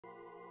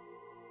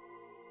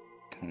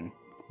And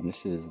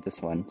this is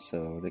this one,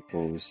 so that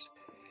goes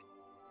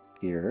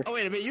here. Oh,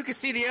 wait a minute, you can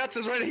see the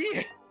answers right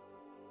here!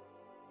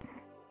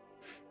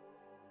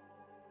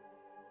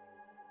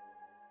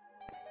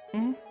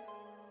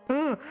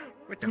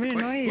 What the fuck?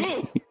 noise.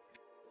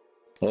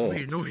 Oh,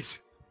 Weird noise.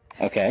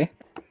 okay.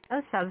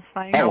 That's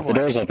satisfying. Oh, the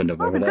door's opened up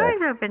Oh, over the there.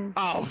 door's open.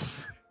 Oh.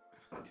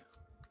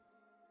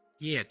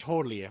 Yeah,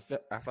 totally.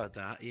 I felt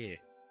that, yeah.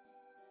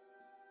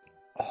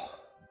 Oh,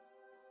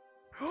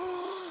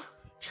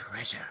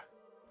 Treasure.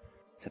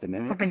 is that a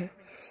mimic? Open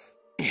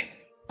it.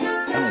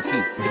 Oh, it's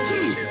me.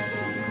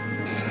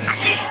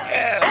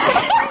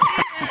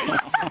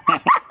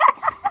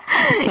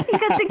 You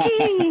got the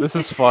key. This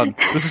is fun.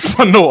 This is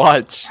fun to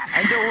watch.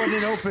 I know when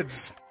it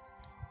opens.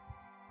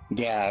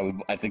 Yeah,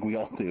 I think we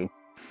all do.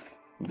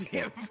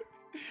 Yep.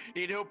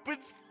 It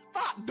opens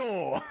that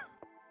door.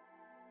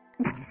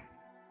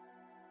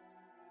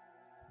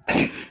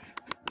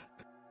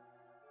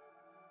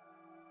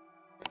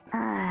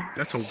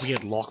 That's a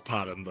weird lock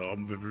pattern, though.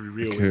 I'm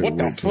really. Can't What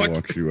the wait to fuck?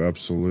 watch you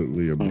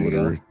absolutely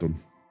obliterate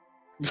them.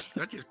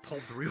 That just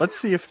pulled real. Let's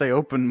see if they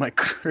open my Now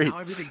crates.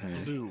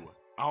 everything's blue.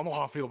 I don't know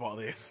how I feel about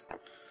this.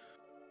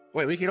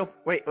 Wait, we can open.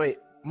 Wait,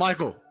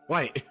 Michael,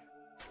 wait.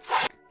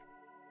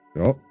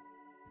 Yup.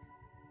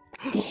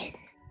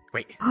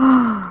 Wait.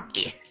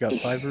 You got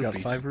 5 rupees. You got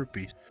 5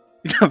 rupees.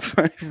 You got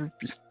 5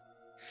 rupees.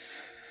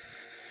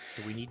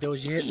 Do we need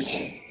those yet?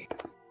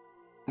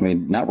 I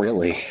mean, not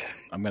really.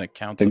 I'm gonna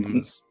count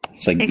them as...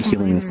 It's like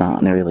healing is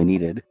not really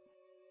needed.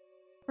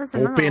 That's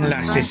another Open one.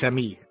 la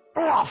sesame.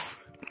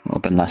 Off!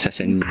 Open la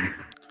sesame.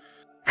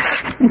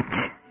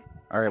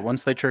 Alright,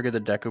 once they trigger the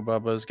Deku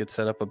Babas, get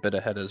set up a bit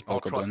ahead as I'll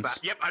trust Bokoblins. that.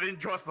 Yep, I didn't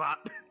trust that.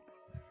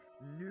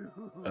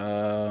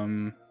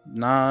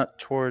 Not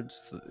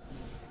towards the...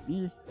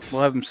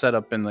 We'll have them set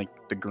up in, like,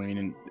 the green,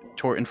 and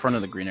in front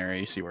of the green area.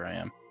 You see where I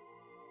am.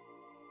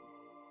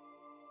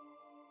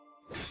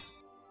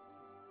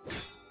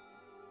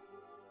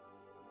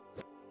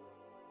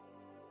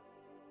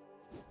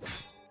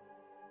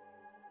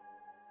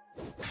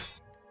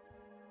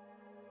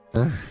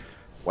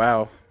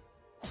 Wow.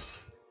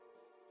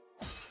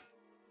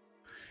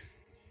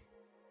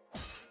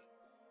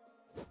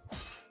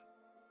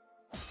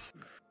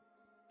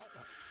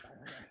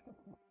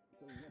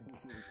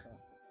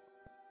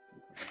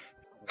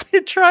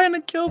 You're trying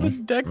to kill the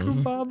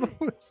Deku Baba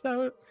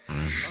without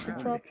the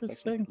proper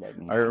thing.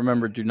 I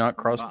remember, do not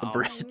cross the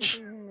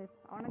bridge.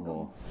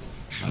 Oh.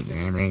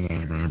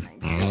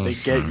 They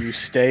get you.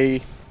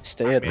 Stay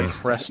at the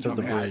crest of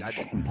the bridge.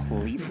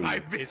 Completely.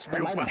 I missed I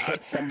real might have bad.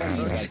 hit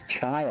somebody like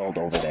child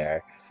over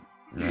there.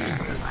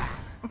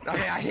 Okay,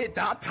 I hit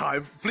that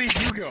time. Please,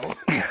 you go.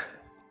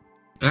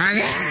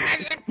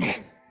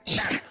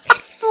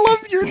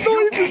 Love your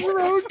noises,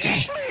 Rogue.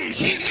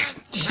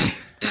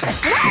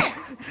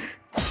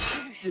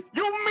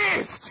 You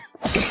missed!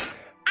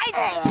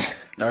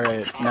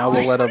 Alright, now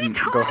we'll let them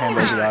go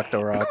handle the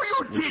Octo Rocks,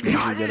 which means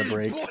we get a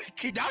break.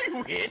 Now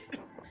you hit.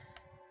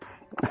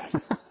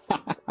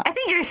 I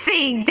think you're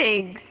seeing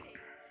things.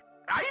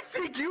 I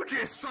think you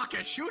just suck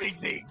at shooting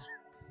things.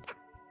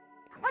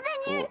 Well,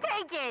 then you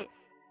take it.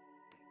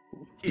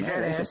 Is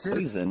that it's acid?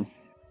 poison.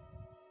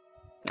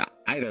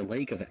 Either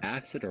lake of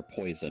acid or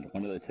poison.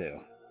 One of the two.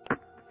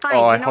 Fine,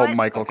 Oh, I you know hope what?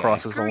 Michael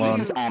crosses Screw alone.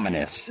 This is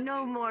ominous.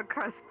 No more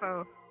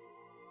crossbow.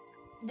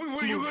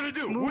 What are you gonna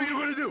do? What are you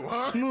gonna do,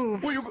 huh?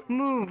 Move. What are you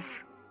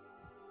Move.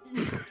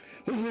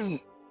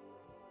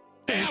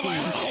 Damn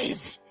my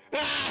eyes!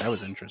 That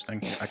was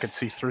interesting. I could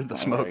see through the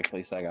Alright, smoke. at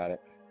least I got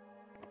it.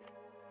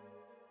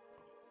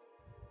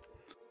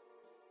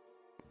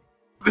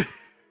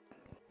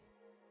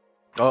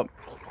 Oh,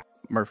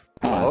 Murph.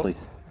 Oh, at Oh, least.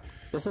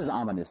 This is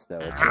ominous, though.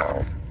 It's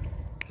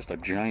just a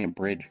giant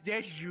bridge.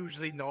 That's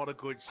usually not a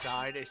good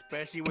sign,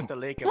 especially with the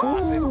lake of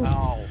acid.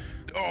 Ow.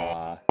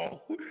 Oh,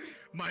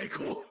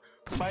 Michael.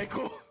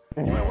 Michael.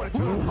 You might want to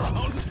turn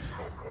around.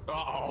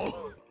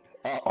 Uh-oh.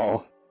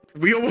 Uh-oh.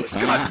 We almost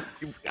got...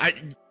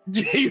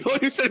 Yeah, you know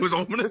you said it was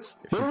ominous?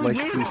 if you'd like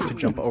please to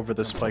jump over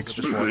the spikes,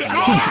 just walk in.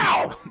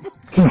 Ow!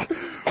 Oh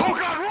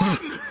god,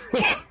 run!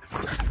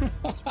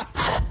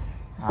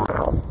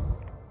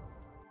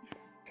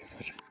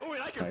 Oh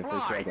wait, I can Alright,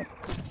 please fly!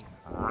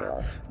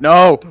 welcome.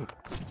 No!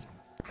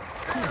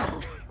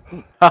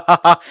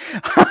 I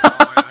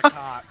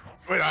can't.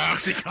 Wait, I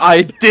actually can't.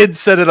 I did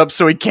set it up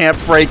so he can't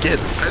break it.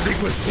 I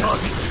think we're stuck.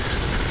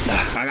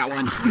 I got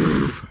one.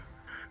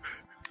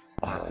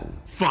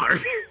 Fuck.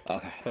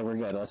 Okay, then we're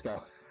good. Let's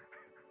go.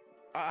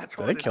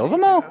 Did they kill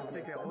them all?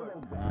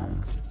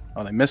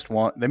 Oh, they missed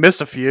one. They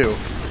missed a few.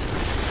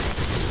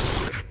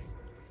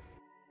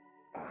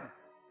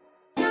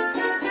 Wait,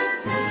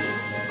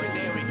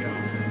 there we go.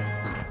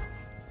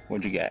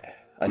 What'd you get?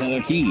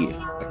 Another key.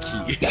 A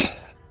key.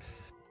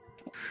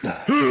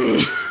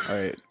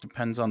 Alright,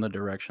 depends on the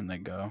direction they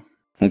go.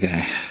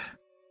 Okay.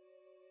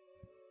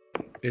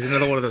 There's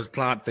another one of those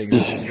plant things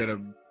which is gonna...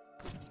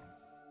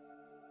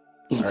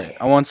 Alright,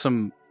 I want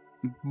some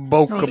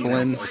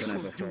Bokoblins.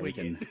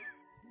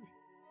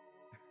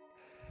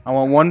 I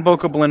want one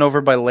Bokoblin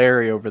over by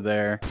Larry over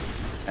there.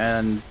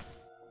 And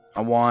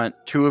I want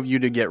 2 of you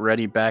to get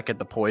ready back at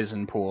the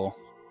poison pool.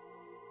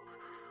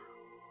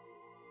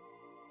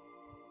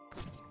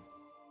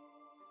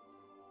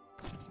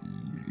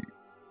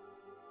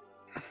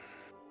 I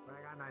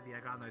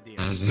got an idea.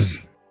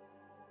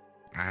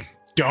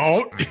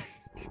 Don't! We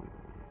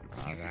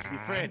can be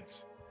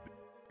friends.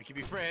 We can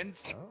be friends.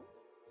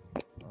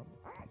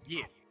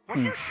 Yeah. What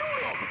are you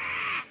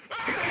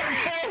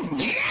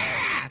shooting?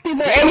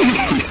 These are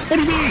enemies! What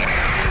do you mean?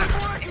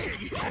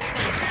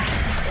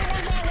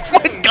 Oh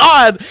my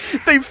god!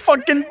 They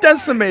fucking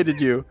decimated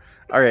you!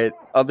 Alright,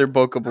 other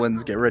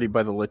bokoblins, get ready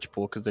by the lich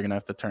pool because they're gonna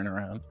have to turn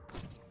around.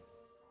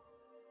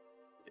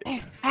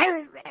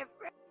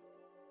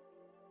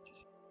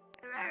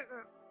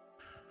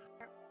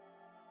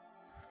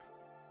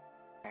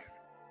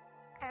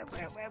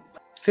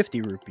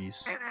 50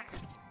 rupees.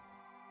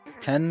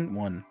 10,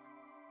 1.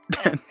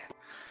 10.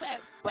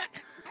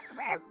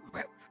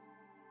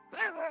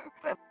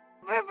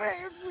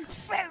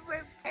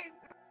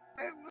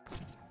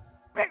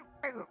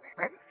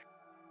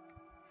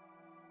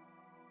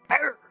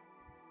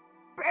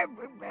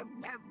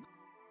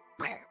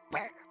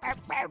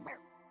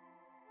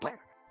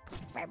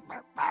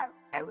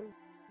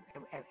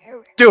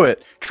 Do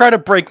it! Try to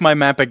break my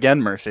map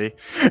again, Murphy.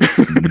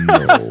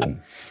 No.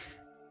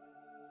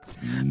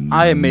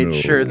 I made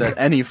sure that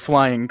any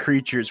flying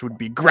creatures would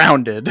be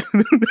grounded.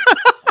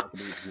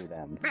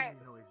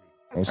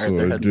 Also, Alright,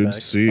 they're I heading did back.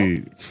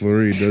 see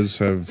Flurry does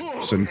have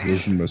send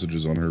collision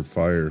messages on her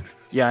fire.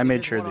 Yeah, I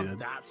made sure they did.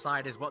 That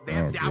side is what they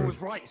Oh, I good. was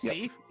right,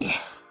 see?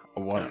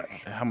 What?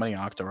 How many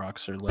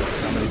Octoroks are left?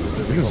 How many I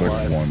think it's like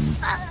alive? one.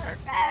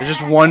 There's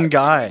just one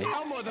guy.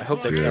 I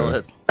hope they Yeah. kill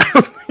it.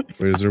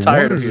 Wait, is there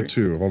Tired one or of is you. it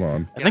 2? Hold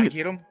on. I think Did I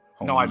get him?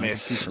 Hold No, on, I can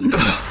missed. see from-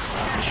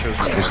 it shows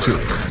me. There's 2.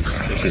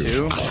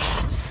 Two.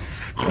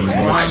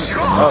 Unless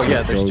Oh yeah,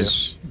 it there's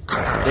goes- 2.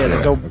 Yeah,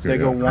 they go. okay, They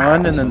go yeah.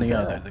 one and then the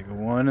other. They go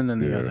one and then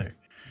the Yeah. other.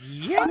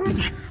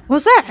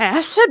 Was that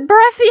acid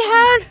breath he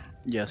had?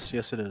 Yes,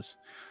 yes, it is.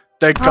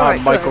 Thank God,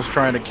 Alright, Michael's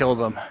trying to kill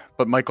them,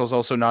 but Michael's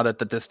also not at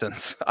the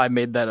distance. I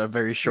made that a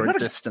very short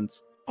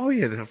distance. Oh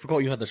yeah, I forgot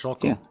you had the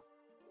shotgun.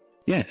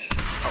 Yes.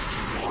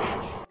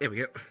 Here we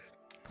go.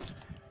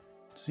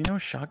 Does he know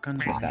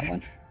shotguns? Just that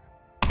one.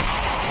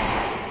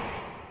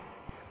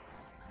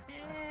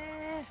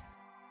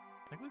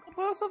 Think we got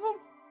both of them?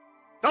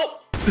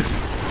 Nope.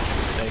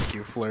 Thank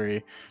you,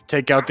 Flurry.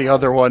 Take out the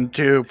other one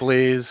too,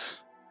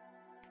 please.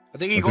 I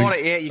think you got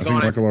it. Yeah, you I think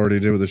got it. Michael already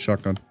did with the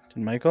shotgun.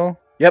 Did Michael?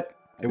 Yep.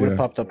 It would have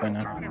Yeah. popped up by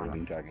now.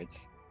 Moving targets.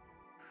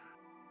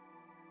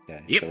 Yeah.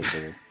 Yep. those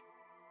are-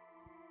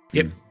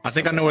 Yep. I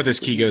think I know where this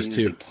key goes Use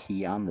to. the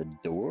key on the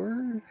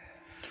door.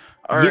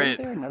 All Is right.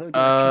 there another direction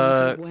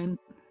uh, we went?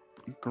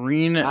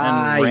 Green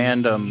and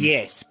random.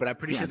 Yes, but I'm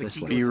pretty Yeah, sure the this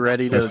key way. goes Be to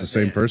ready that to- That's the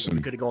same person.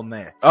 We could have gone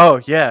there. Oh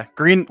yeah,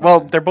 green.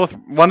 Well, they're both.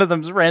 One of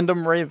them's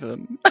random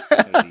Raven.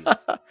 Maybe.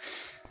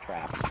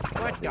 Traps.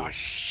 What the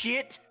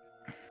shit?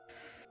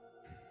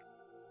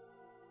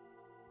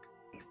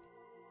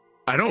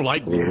 I don't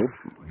like this.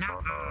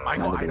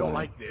 Michael, I don't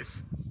like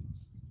this.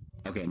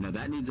 Okay, no,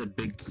 that needs a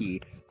big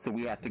key, so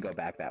we have to go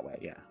back that way.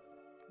 Yeah.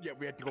 Yeah,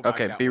 we have to go back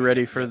Okay, that be way.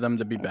 ready for them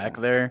to be back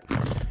there, and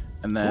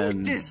Who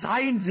then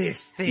designed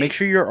this thing? make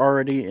sure you're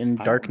already in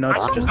dark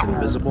nuts, just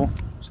invisible,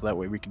 so that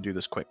way we can do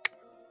this quick.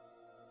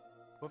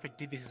 What if I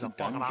did this as a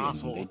fucking Dungeon.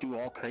 asshole? They do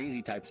all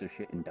crazy types of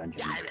shit in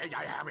dungeons. Yeah,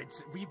 I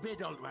haven't. We've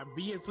been on.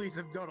 Me and Fleece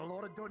have done a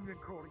lot of dungeon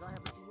crawling. I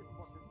haven't seen this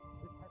fucking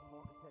this type of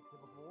architecture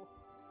before.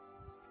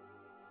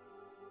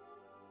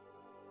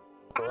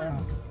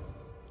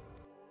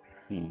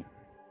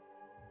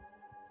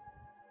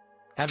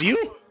 Have you?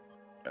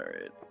 All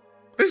right.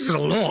 This is a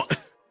lot.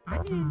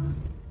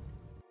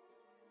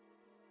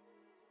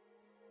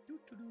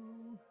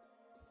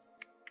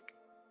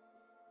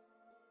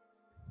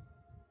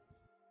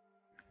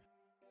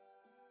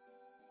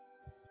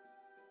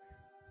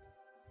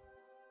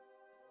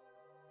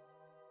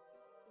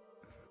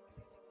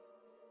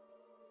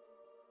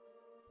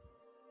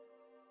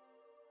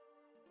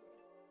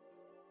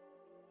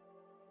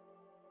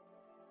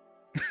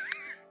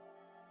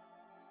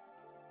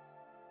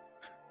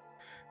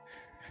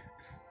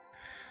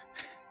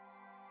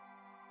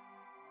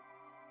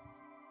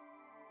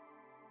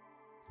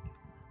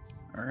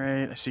 All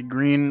right. I see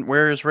green.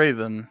 Where is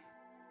Raven?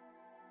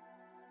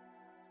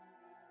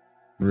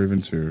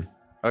 Raven's here.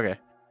 Okay.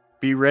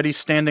 Be ready,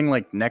 standing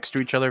like next to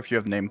each other if you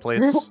have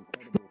nameplates.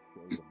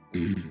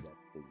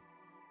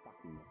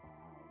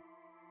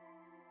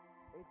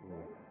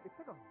 It's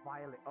like a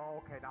violet.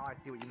 Oh, okay. Now I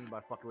see what you mean by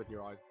fucking with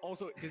your eyes.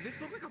 Also, does this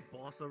look like a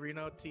boss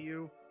arena to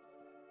you?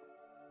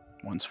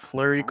 Once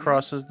Flurry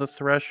crosses the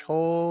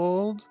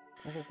threshold,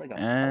 This is like a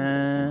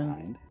And-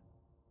 behind.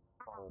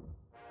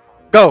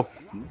 go.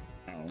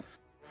 Oh,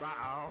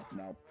 Uh-oh.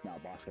 no, no,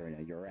 boss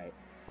arena. You're right.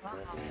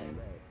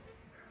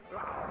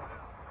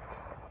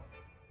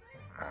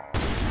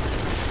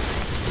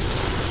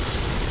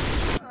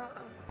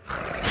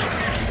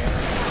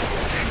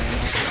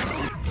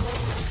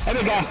 There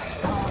we go.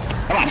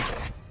 Come on.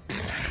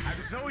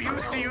 I'm so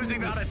used to using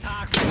that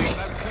attack. I'm so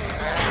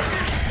sorry.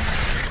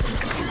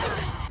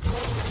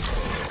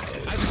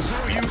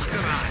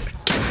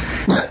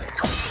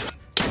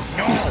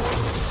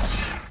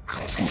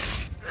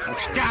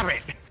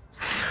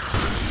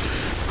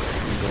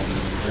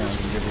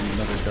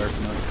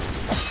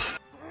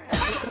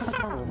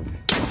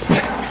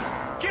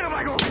 Get him,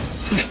 Michael!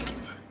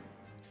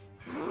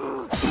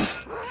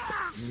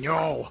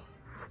 No.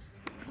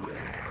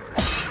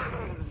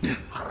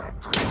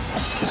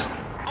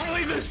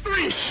 Only there's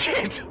 3.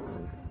 Shit.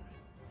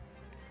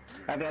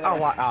 Oh,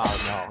 what?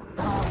 Oh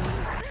no.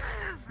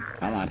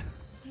 Come on.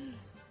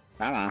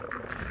 Come on.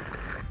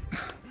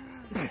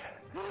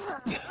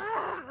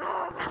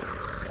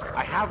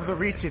 I have the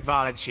reach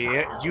advantage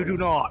here. You do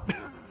not.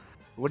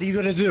 What are you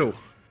gonna do?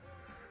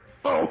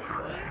 Oh,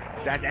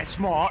 that's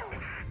smart.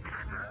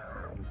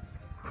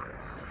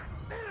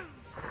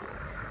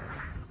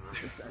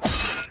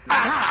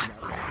 Aha!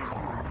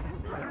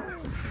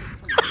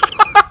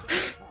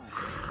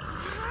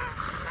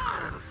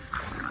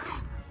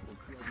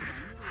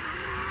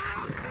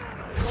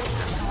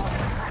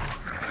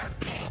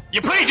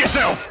 You played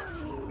yourself!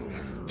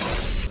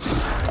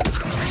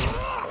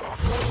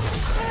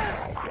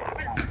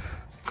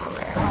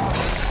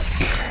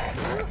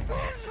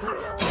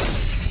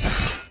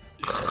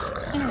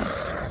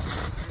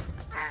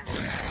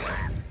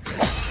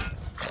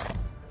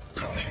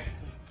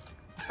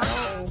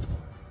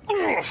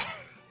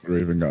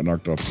 Raven got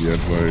knocked off the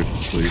edge by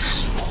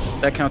Fleece.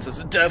 That counts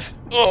as a death.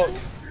 Oh,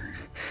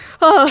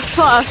 Oh,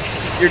 fuck.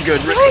 you're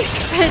good.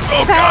 Fleece hits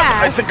Oh fast.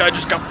 god, I think I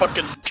just got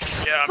fucking.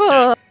 Yeah.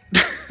 I'm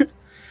dead.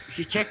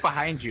 She checked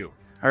behind you.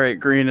 All right,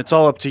 Green. It's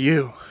all up to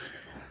you.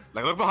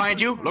 Like, look behind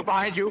you. Look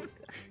behind you.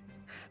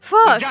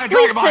 Fuck, Giant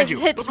Fleece dragon behind you.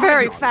 hits Look behind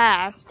very you.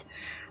 fast.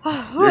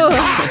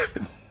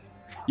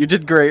 You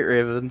did great,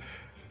 Raven.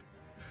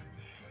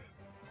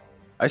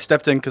 I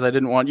stepped in because I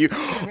didn't want you.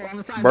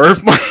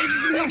 Murph,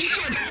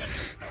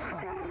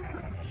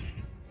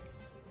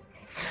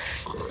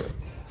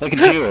 Look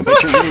at you.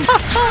 But you're really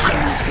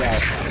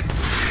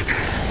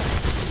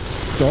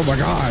Oh my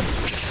god!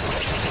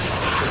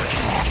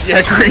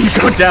 yeah, Green,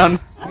 go down.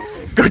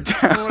 Go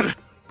down.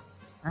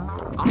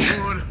 I'm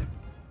good.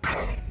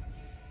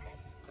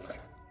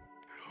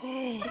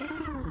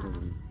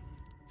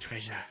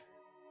 Treasure.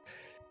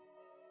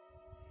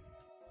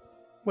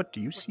 What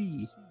do you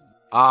see?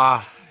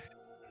 I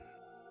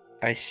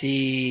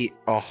see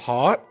a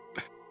heart,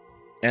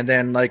 and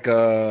then like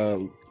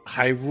a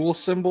Hyrule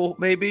symbol,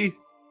 maybe.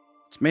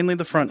 It's mainly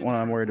the front one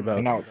I'm worried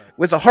about. No.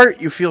 With a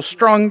heart, you feel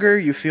stronger,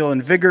 you feel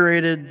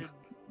invigorated,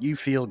 you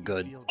feel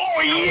good.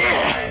 Oh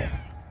yeah!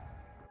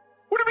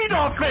 What do you mean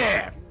not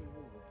fair?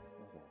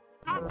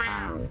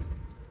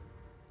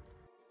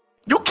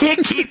 You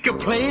can't keep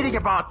complaining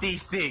about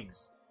these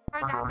things.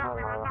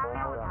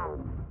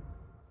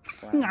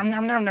 Nom,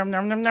 nom, nom, nom,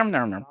 nom, nom, nom,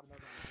 nom, nom.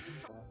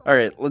 All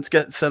right, let's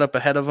get set up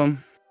ahead of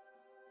them.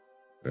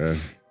 Yeah.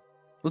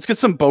 Let's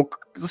get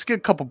a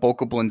couple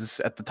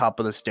bokoblins at the top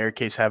of the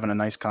staircase having a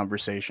nice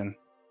conversation.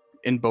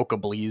 In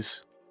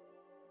Bokoblies.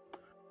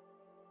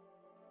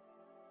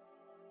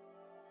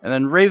 And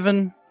then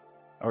Raven.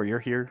 Oh, you're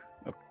here.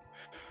 Oh.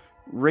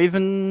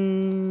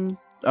 Raven.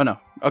 Oh no.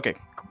 Okay.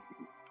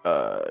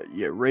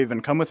 Yeah, Raven,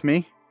 come with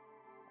me.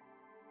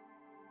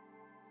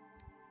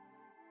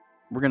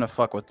 We're gonna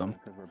fuck with them.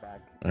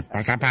 Get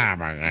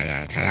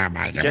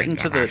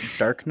into the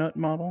Dark Nut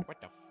model. What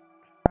the?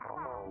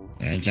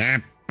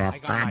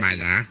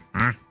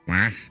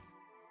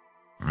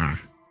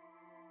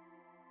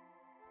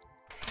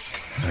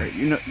 Alright,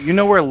 you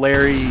know where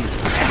Larry,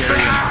 Gary,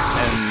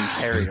 and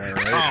Terry are,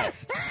 right?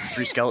 The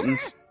 3 skeletons.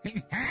 There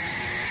you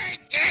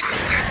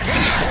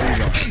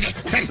go.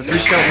 The 3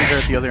 skeletons are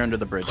at the other end of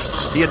the bridge.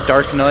 Be a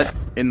Dark Nut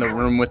in the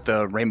room with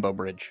the rainbow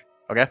bridge.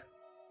 Okay?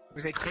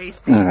 Was it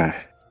tasty?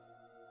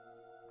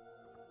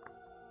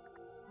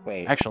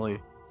 Wait. Actually,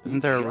 isn't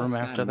there a room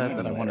That's after not that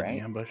I melee, wanted right?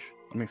 to ambush?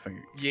 Let me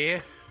figure. Yeah.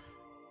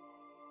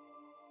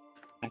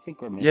 I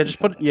think we're missing Yeah, just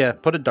something.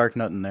 put a Dark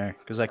Nut in there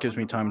because that gives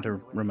me time to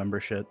remember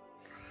shit.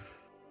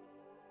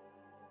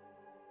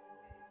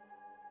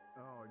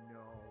 Oh no.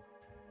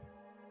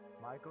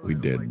 Michael We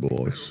dead,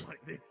 boys.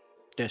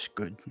 That's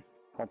good.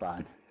 Hold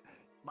on.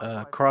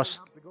 Cross.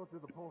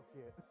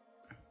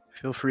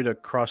 Feel free to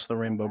cross the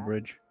rainbow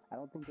bridge. I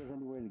don't think there's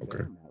anywhere to go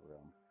Okay. in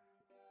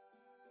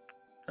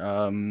that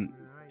room.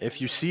 If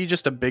you see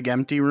just a big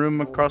empty room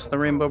across the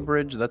rainbow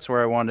bridge, that's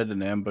where I wanted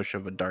an ambush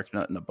of a Dark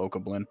Nut and a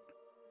Bokoblin.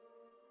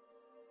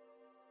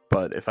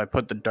 But if I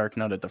put the Dark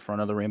Nut at the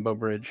front of the rainbow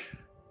bridge...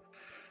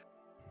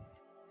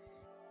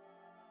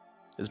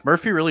 Is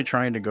Murphy really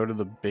trying to go to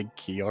the big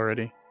key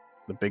already?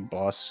 The big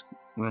boss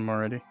room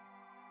already?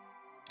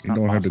 It's You not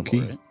don't have the possible,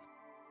 key. right?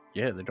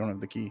 Yeah, they don't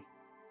have the key.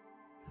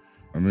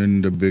 I'm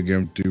in the big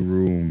empty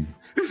room.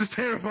 This is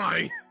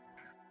terrifying.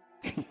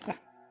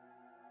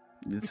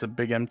 It's a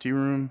big empty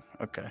room?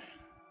 Okay.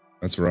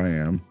 That's where I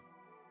am.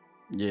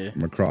 Yeah.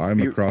 I'm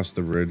You- across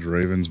the bridge.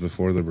 Raven's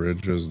before the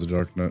bridge as the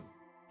Dark Nut.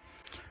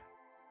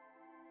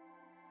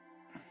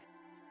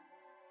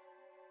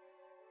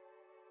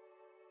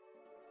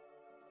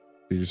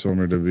 You just want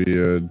me to be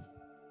a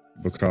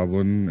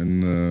bokoblin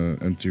in the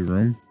empty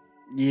room?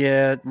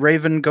 Yeah,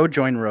 Raven, go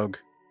join Rogue.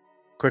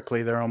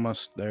 Quickly, they're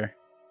almost there.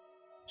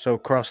 So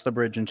cross the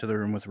bridge into the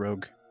room with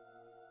Rogue.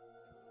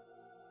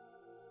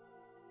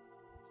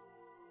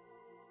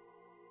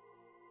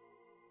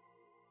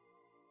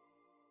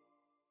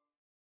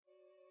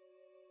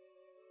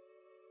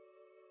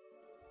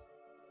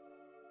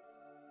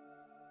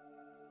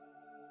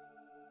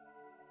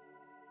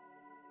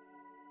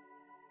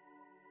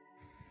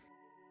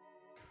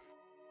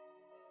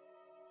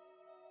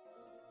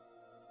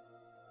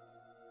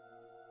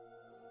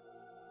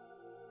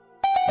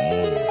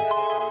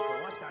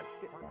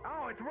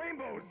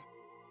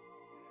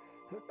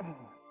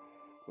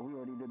 We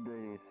already did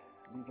these.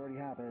 These already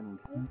happened.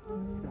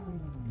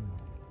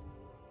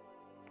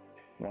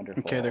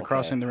 Wonderful. Okay, they're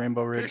crossing the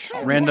Rainbow Ridge.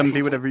 Random,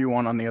 be whatever you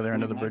want on the other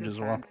end of the bridge as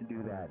well.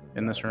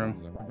 In this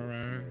room.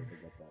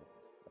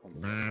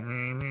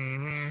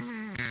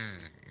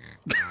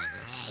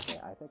 Okay,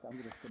 I think I'm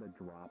just gonna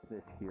drop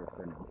this here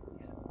for now,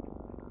 please.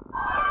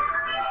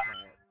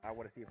 I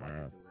want to see if I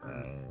can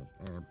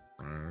do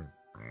it.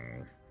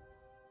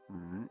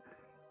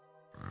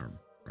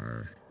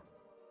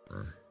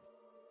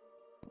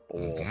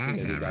 Oh,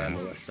 maybe guy on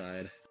the left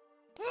side.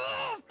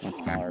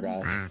 Smaller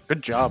guy.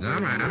 Good job.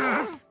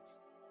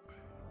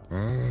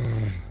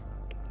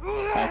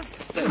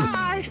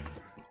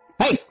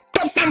 Hey,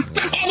 get the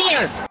fuck in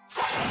here!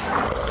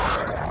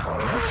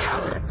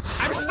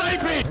 I'm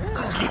sniping!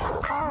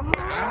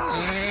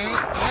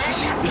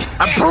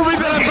 I'm proving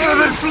that I'm better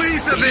than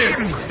fleas at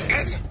this!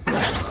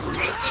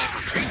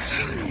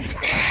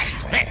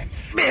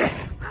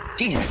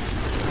 Jesus.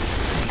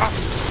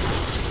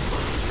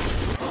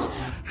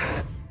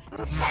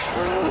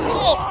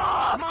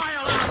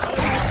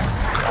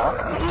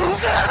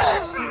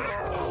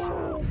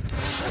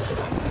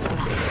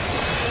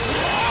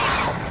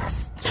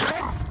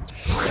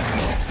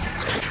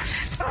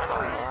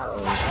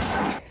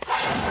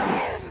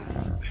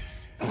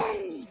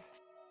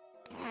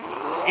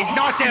 It's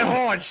not that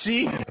hard,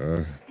 see?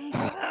 Uh,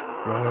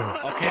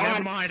 Okay,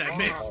 never mind, I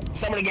missed.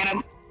 Somebody get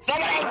him!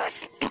 Somebody!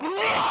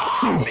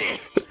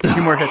 A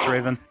few more hits,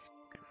 Raven.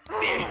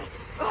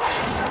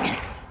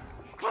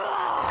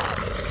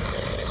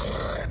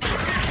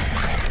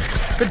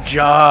 Good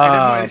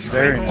job.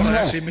 Very I nice.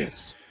 actually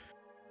missed.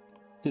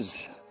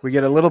 We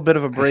get a little bit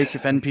of a break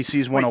if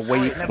NPCs want to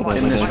wait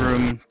in this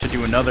room to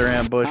do another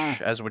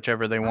ambush, as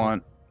whichever they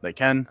want, they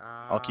can.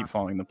 I'll keep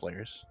following the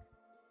players.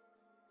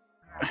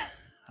 I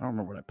don't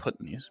remember what I put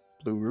in these.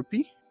 Blue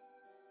rupee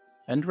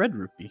and red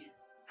rupee.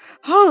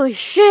 Holy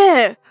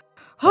shit!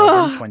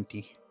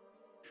 120.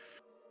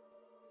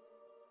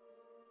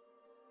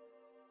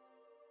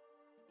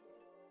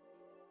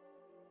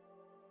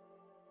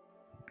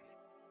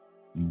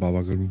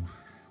 Baba Ganoush.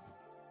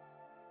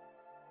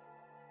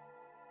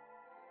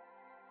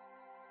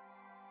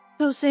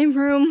 So same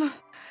room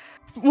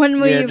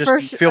when we Yeah, just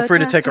first feel free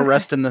to attacked- take a okay.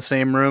 rest in the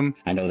same room.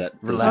 I know that.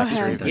 Relax,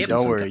 Okay. Raven. Yep.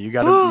 Don't worry.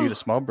 You need a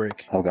small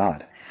break. Oh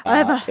god. I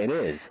have It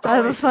is. I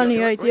have a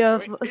funny idea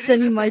of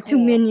sending my 2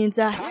 minions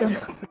at them.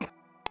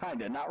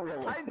 Kinda, not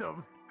really. Kind of.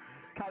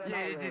 Kinda, Yeah,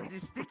 not really.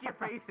 just stick your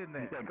face in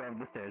there. Yeah, go up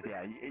the stairs,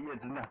 yeah.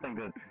 It's nothing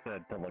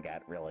to look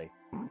at, really.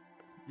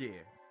 Yeah.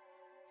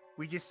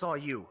 We just saw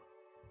you.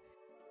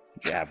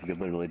 Yeah, we could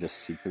literally just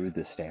see through the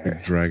Big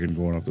stairs. dragon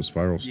going up the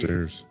spiral Yeah.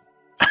 stairs.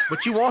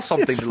 But you are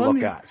something It's to funny.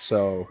 look at,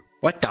 so...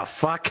 What the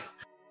fuck?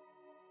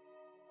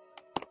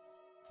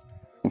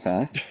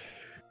 Okay.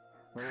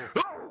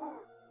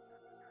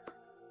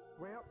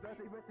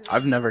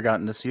 I've never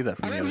gotten to see that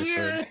from the other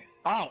side.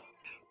 Oh.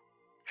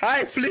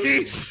 Hi,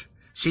 please.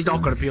 She's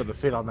not gonna be able to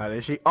fit on that,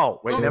 is she? Oh,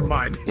 wait, never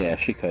mind. Yeah,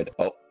 she could.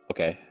 Oh,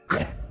 okay.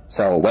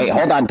 So, wait,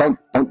 hold on.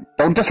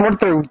 Don't just run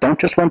through. Don't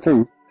just run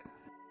through.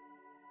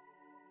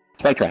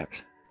 Spike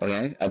traps.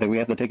 Okay? I think we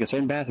have to take a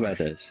certain path about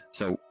this.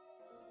 So,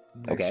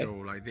 okay. So,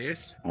 like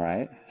this.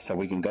 alright. So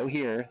we can go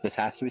here. This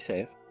has to be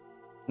safe.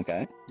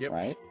 Okay? Yep.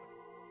 Right?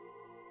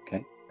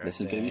 Okay. This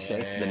is gonna be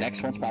safe. The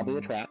next one's probably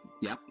a trap.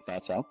 Yep,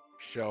 thought so.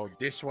 So,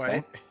 this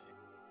way.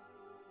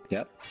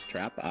 Yep.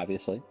 Trap,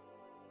 obviously.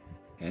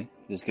 Okay.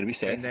 This is gonna be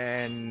safe. And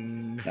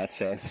then... That's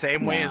safe.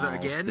 Same way as Now,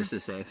 again? This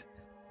is safe.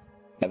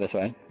 Yeah, this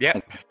way.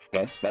 Yep.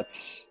 Okay,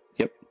 that's...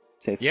 Yep.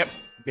 Safe. Yep.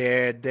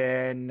 And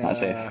then... Not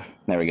safe.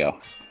 There we go.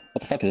 What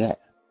the fuck is that?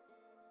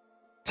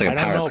 It's like I a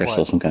don't power know, crystal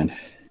but- of some kind.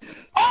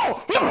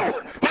 Oh!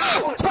 No!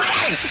 No!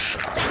 Spike!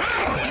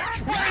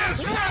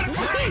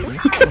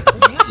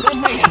 Live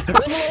my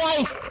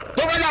life!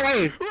 Don't run that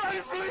way!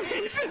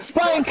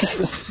 Spike!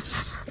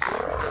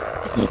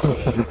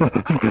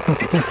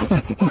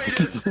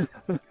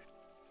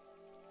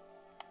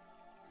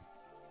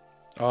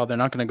 Oh, they're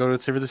not going to go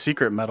to the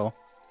secret medal.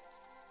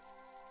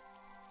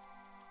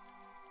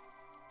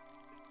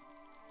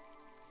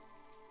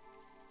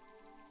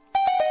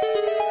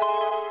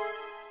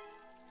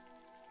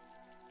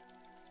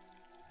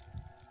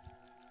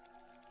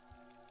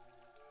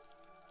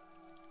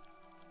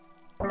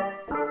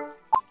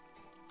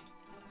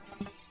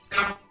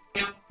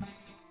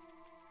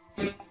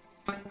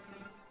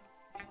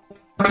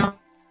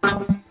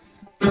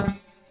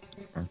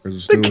 I can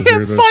still can't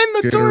hear the find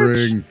the torch.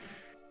 scaring.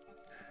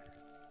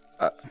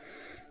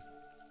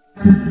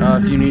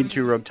 If you need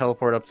to, Rogue,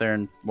 teleport up there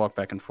and walk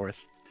back and forth.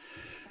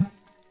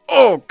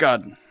 Oh,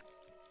 God.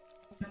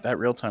 That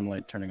real-time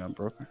light turning on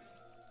broke.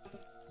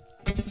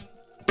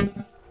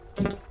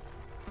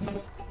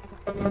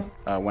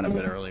 Went a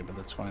bit early, but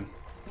that's fine.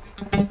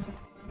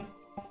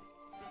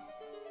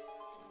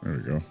 There we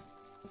go.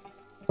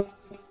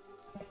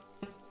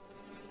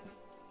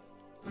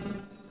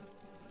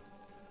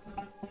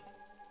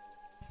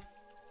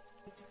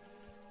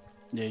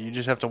 Yeah, you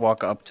just have to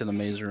walk up to the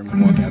maze room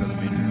and walk out of the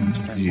main room. To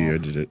turn them Yeah, I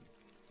off. did it.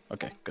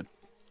 Okay, good.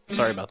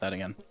 Sorry about that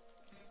again.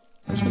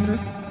 That's okay.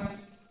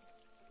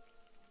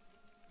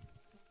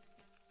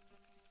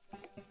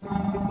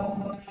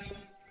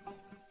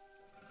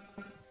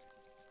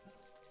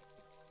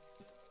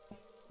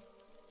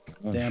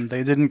 Damn,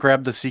 they didn't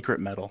grab the secret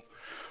medal.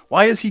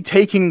 Why is he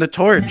taking the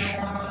torch? Shit.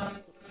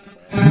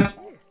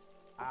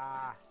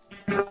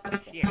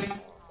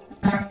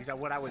 Is that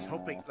what I was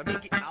hoping? Let me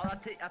get. I'll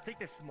take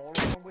the smaller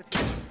one with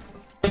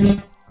me.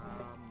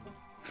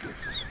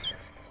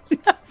 You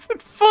having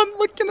fun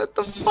looking at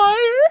the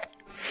fire?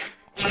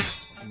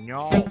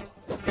 No.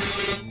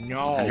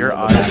 No. Your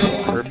eyes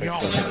are perfect. No.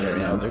 Right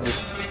now. They're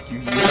just you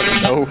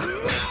have no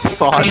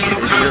thoughts in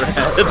your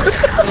head.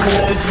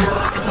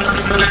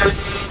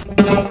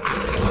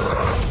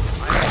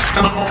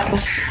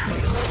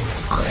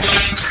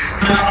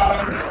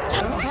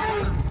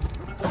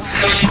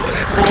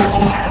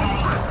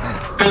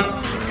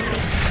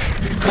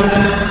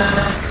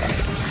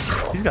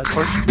 He's got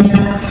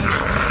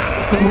torches.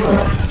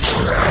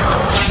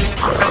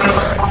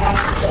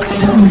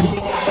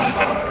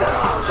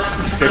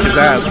 Kick his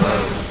ass,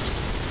 bro.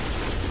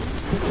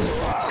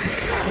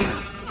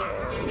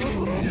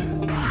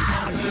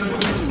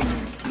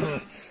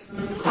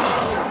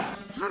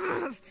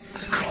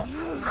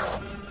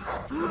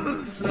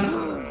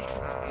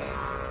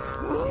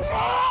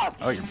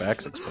 Oh, your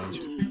back's exposed.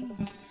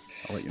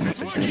 I'll let you make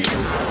the game.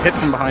 Hit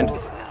from behind.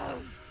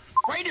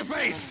 Right in your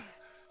face!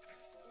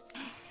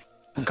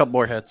 A couple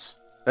more hits.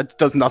 That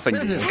does nothing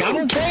to you.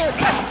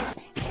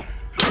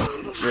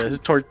 Yeah, his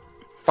torch.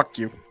 Fuck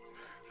you.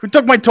 Who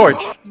took my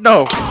torch?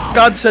 No.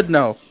 God said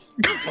no.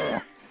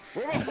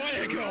 Where'd my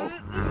fire go?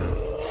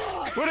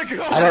 Where'd it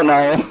go? I don't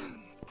know.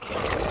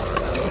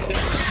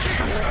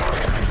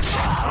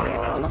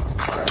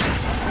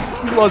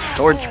 You lost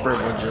torch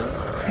privileges.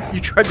 You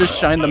tried to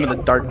shine them in the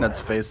Darknet's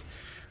face.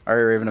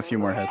 Alright, Raven, a few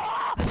more hits.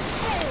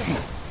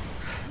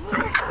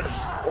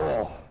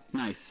 Oh,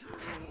 nice.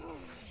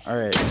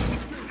 Alright.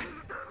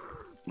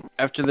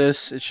 After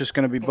this, it's just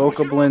gonna be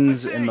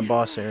bokoblins in the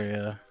boss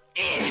area.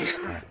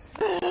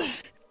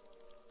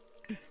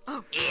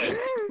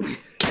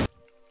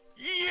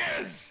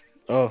 Yes!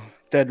 Oh,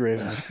 dead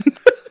Raven.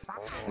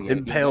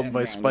 Impaled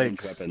by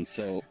spikes. Weapons,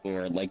 so,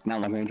 or like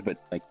not long range, but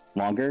like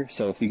longer.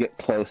 So if you get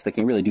close, they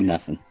can really do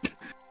nothing.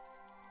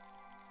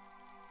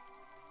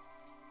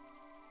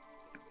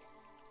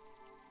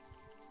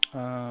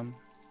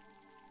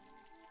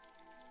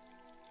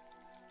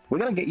 We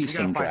gotta get you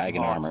some fight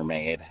dragon some boss. armor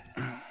made.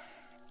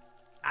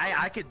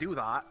 I could do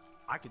that.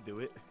 I could do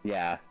it.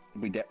 Yeah,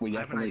 we I have an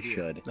definitely idea.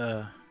 should.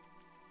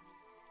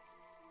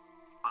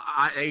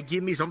 It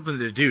give me something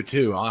to do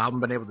too. I haven't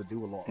been able to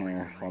do a lot.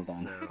 Here, hold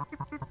on.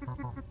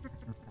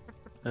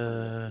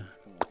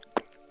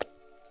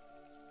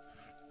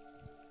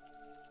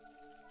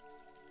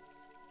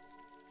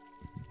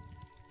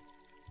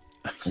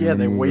 Yeah,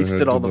 they Move wasted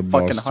ahead all to the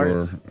boss fucking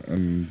hearts. door,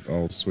 and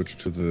I'll switch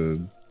to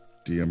the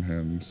DM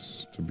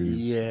hands to be.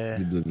 Yeah.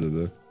 Blah, blah,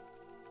 blah.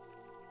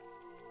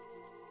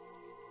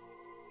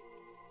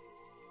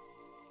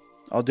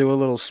 I'll do a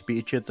little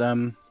speech at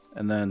them,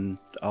 and then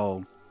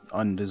I'll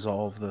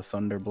undissolve the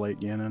Thunderblight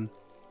Ganon.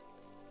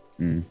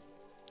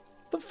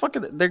 The fuck are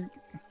they? I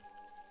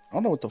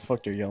don't know what the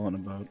fuck they're yelling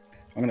about.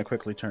 I'm gonna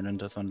quickly turn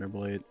into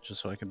Thunderblight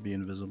just so I can be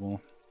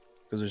invisible,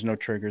 because there's no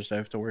triggers to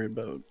have to worry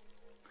about.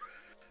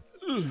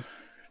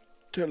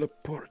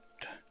 Teleport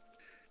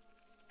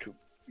to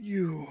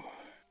you.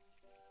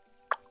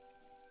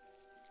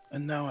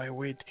 And now I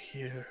wait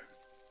here.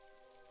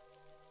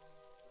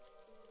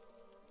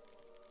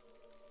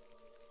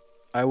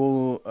 I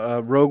will,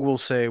 Rogue will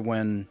say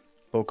when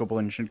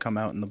Bokoblin should come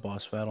out in the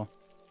boss battle.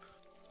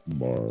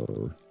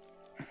 Bar.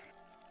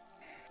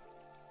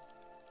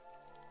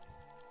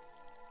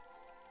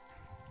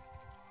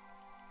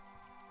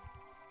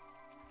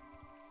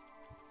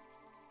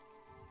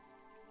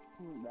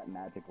 That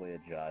magically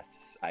adjusts,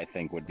 I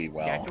think, would be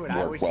That's what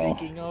I was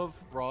thinking of,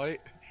 right?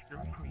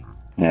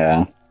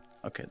 Yeah.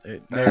 Okay, Okay.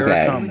 they're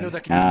I coming. know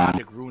that can do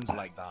magic runes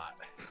like that.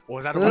 Or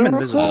is that I'm a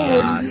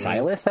invisible.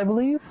 Silas, I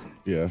believe?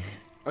 Yeah.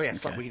 Oh yeah,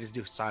 so Okay. we can just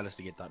do Silas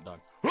to get that done.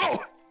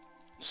 Oh!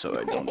 So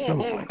I don't Oh,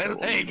 know. my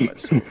leg.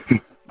 Myself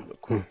real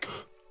quick.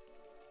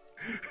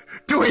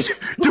 Do it!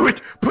 Do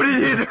it! Put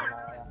it in!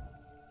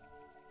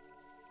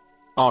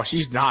 Oh,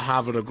 she's not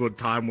having a good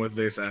time with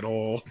this at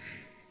all.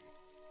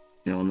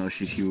 You'll know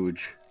she's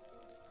huge.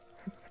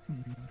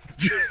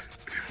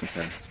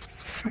 Okay.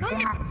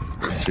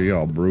 She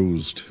all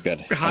bruised.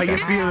 Good. How you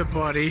feeling,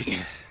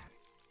 buddy?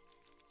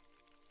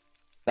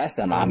 That's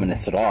not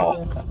ominous at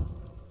all.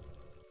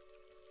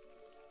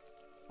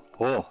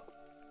 Oh.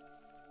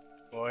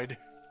 Boyd.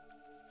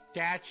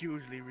 That's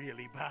usually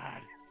really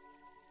bad.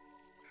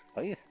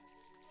 Oh, yeah.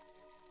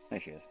 There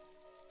she is.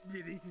 It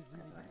is really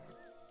bad.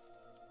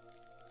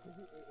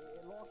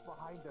 It lost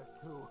behind us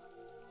too.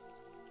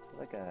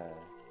 Like a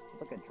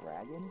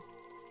dragon?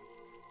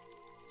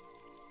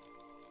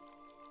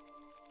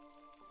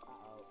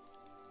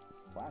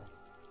 What?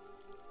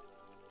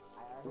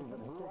 Who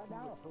right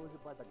now? Who is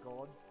it by the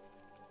gods?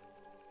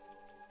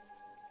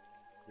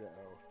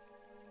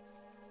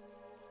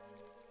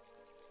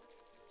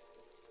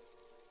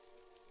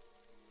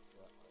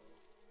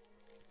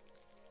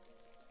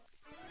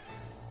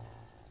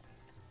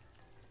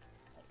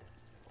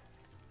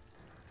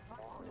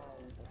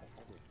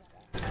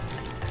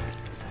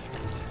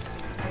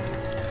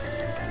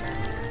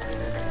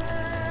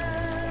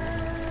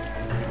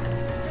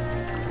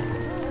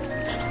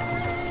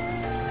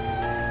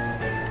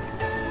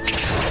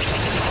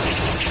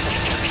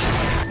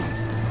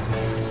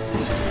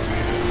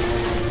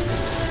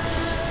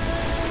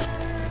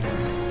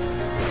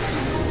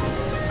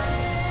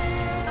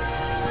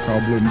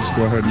 bokoblins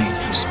go ahead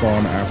and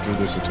spawn after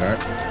this attack.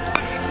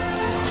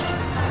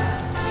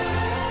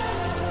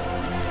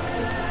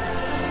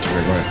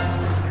 Okay, go ahead.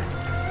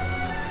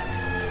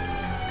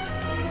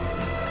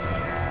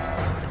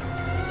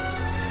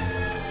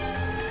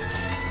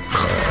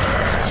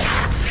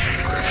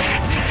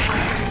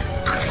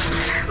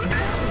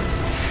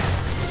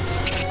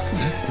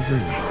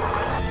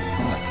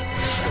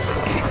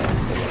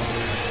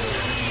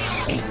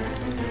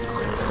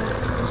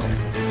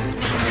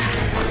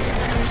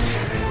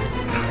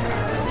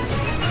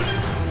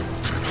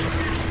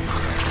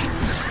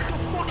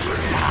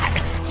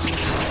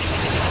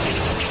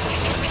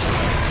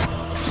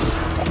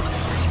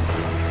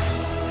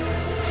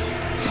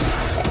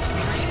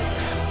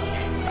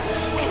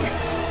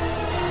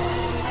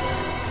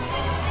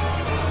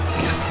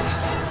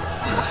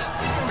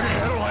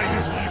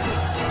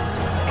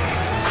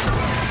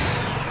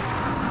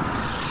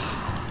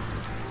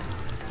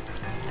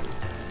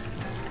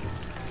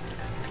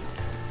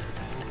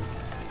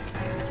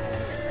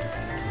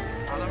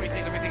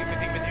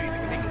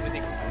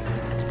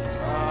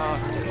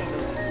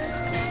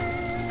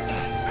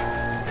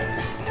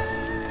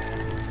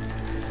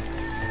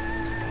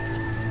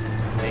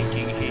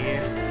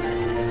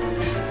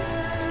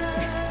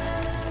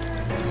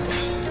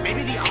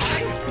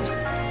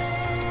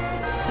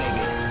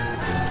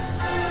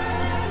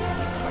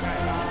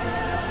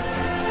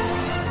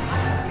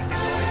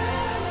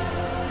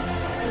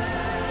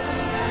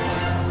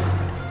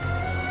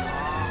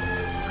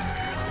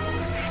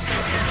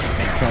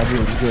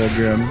 Let's go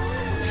again.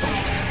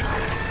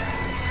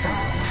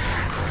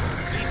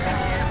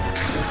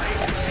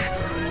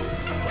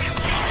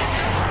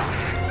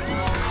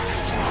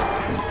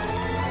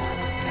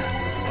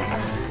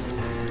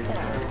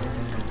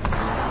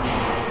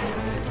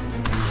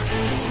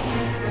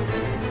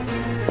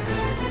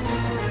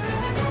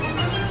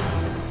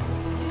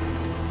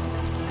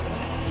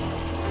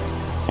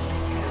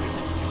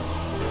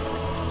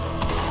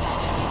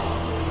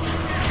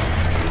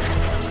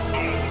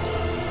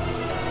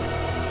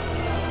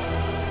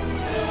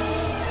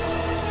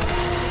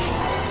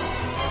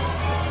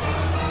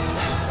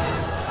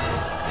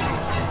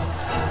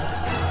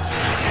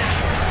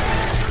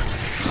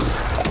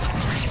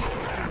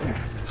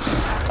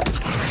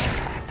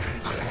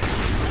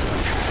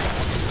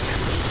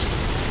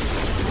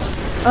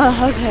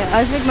 Okay,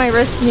 I think my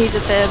wrist needs a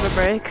bit of a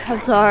break. I'm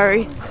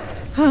sorry.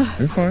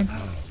 You're fine.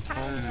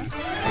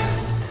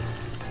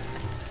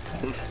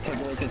 Let's take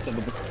a look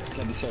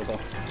inside the circle.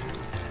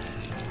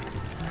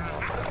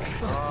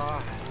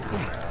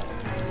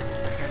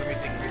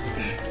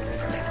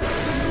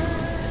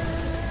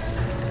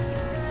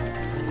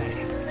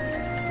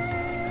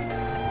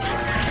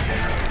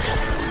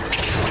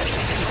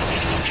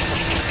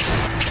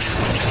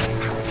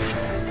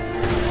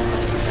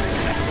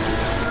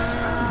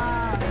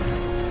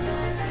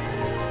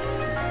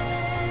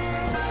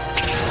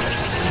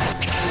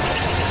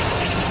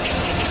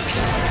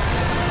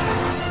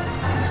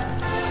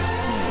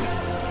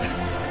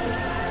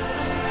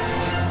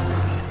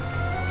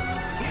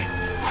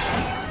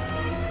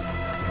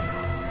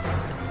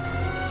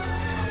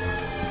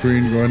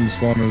 Green, go ahead and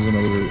spawn as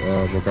another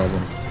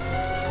bokoblin.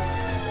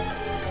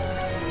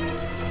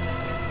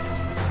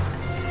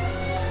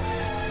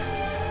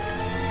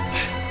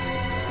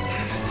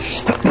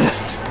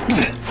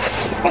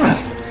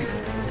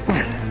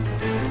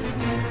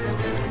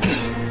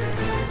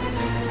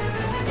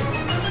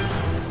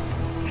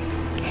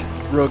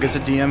 Rogue, as a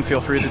DM, feel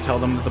free to tell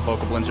them that the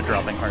bokoblins are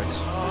dropping hearts.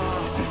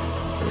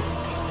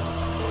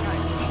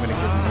 I'm gonna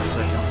give them a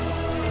second.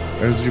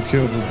 As you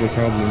kill the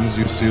bokoblins,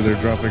 you see they're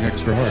dropping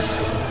extra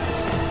hearts.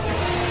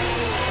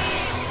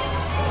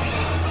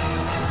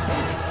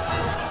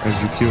 As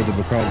you kill the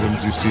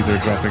bokoblins, you see they're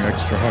dropping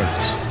extra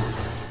hearts.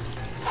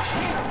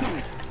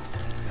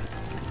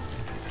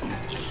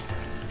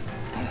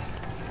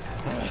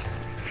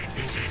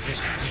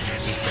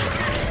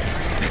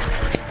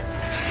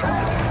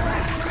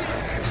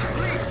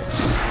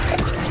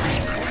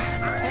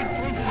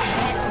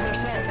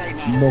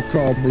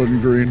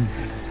 Bokoblin green.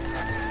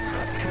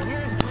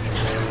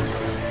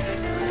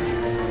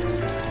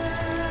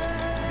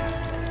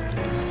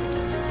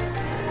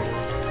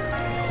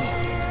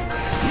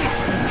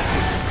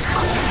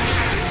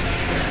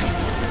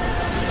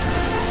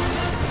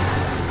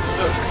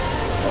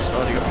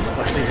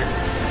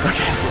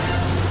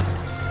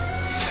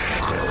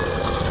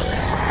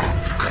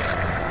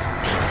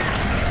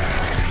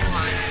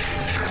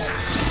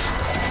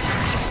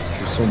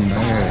 So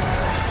mad.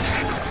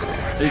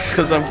 It's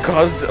because I've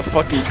caused a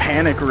fucking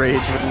panic rage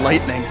with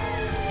lightning.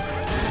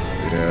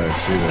 Yeah, I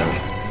see that.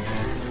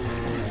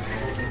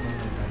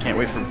 Can't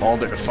wait for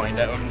Baldur to find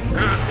out.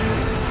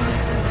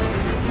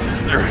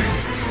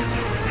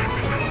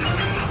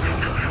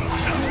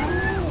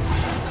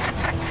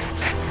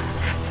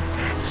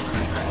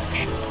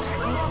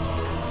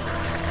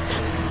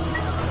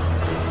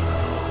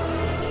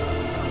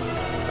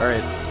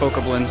 Alright,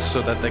 bokoblins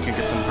so that they can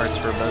get some hearts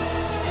for a bit.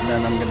 And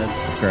then I'm gonna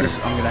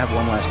I'm gonna have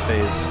one last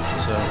phase,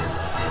 so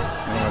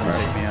I'm gonna let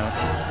them take me out.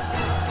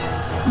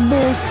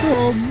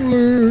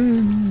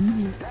 Bokoblin.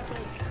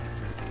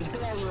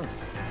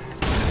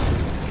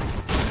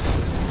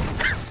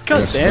 God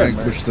Yes, damn.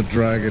 vanquish the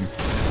dragon.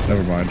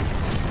 Never mind.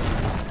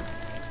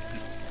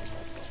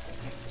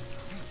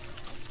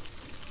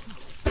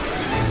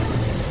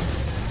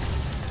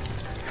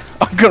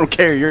 I'm gonna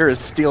care you're a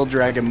steel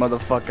dragon,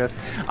 motherfucker.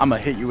 I'ma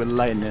hit you with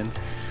lightning.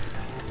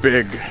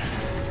 Big.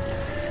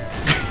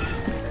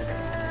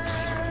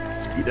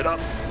 Speed it up.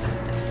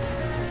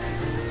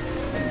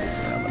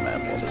 Around the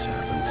map while this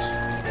happens.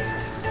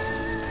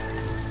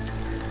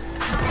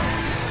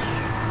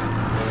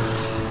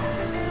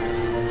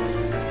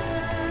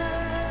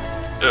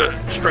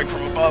 Strike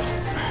from above.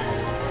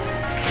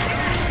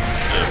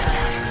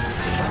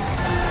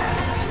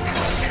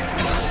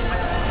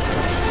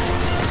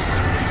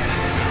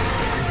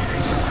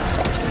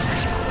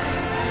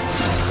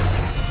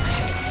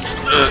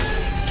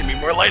 Give me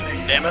more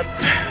lightning, damn it.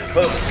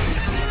 Fuck.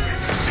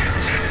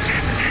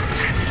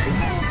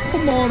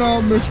 Come on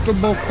out, Mr.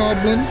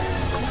 Bokoblin.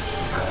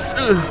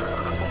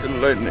 Get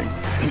lightning.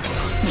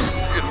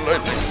 Get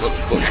lightning,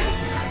 motherfucker.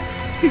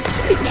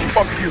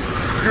 Fuck you.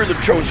 You're the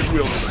chosen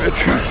wielder,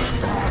 bitch.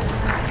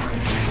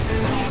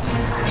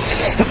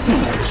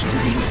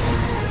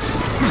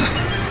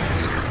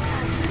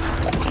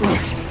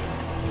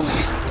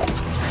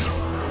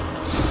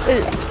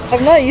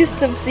 I'm not used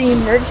to seeing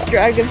Merch's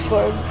dragon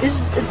form.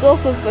 It's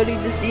also funny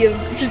to see him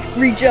just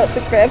reach out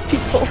to grab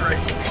people.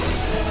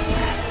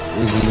 It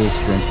was a little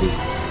scrumpy.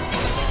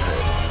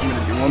 I'm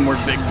gonna do one more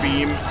big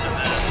beam.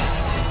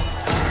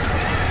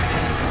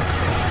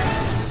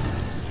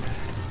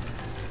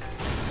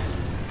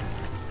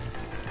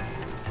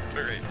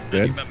 Alright, I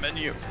Dead? need my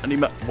menu. I need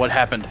my... What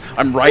happened?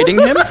 I'm riding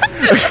him?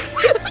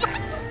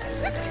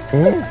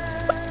 Oh,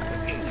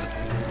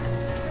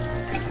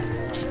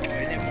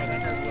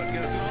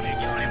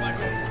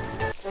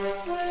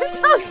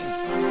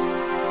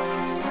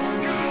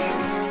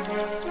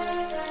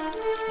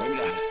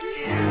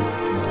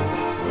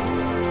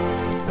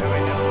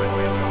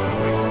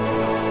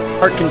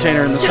 Heart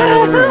container in the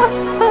center of the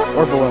room.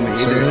 Or below me.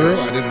 either sir,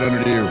 choice. I did it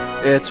under you.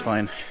 It's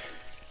fine.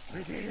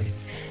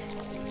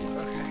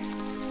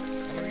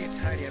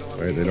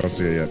 Wait, they don't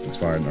see it yet. It's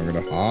fine. I'm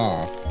gonna.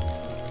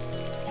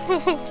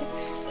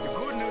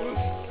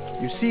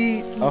 You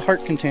see a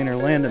heart container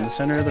land in the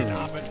center of the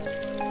room.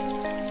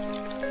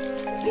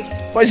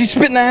 Why is he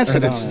spitting acid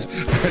And on it's, it?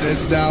 and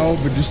it's now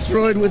been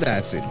destroyed with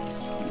acid.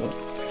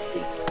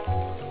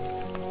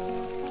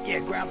 Yeah,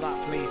 grab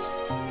that, please.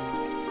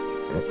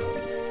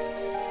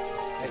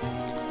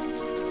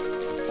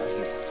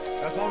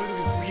 That's probably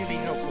gonna be really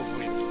helpful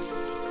for you.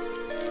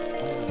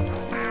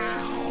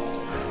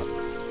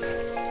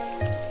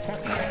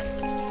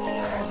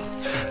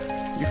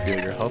 You feel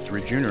your health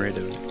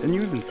regenerated, and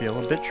you even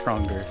feel a bit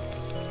stronger.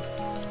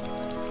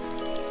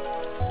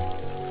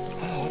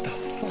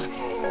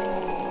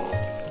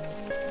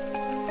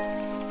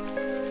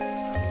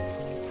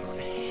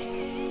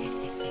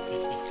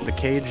 The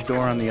cage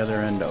door on the other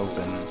end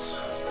opens.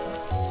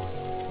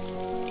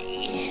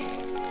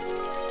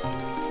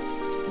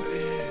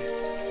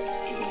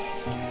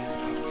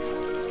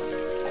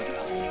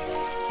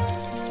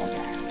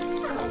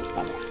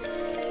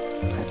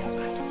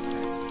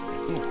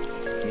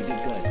 You did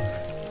good.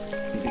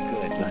 You did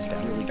good. You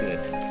did really good.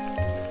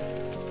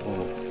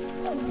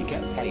 Oh, you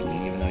kept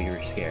fighting even though you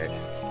were scared.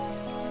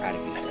 Proud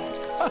of you.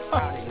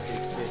 Proud of you.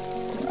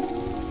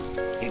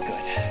 You're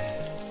good.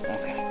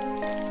 Okay.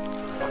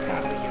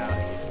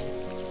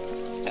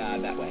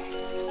 That way.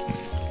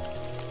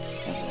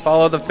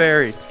 Follow the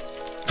ferry.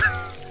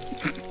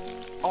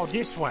 Oh,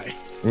 this way.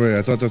 Wait,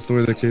 I thought that's the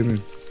way they came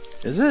in.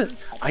 Is it?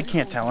 I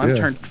can't tell. I'm Yeah.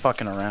 turned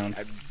fucking around.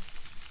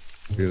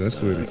 Yeah, that's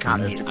the way they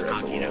came in. I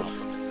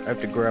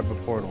have to grab a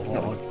portal. Hold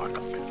on.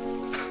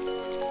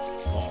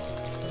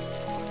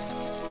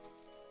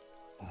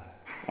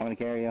 I'm gonna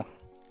carry you.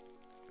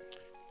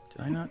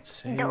 Did I not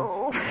save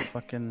No. the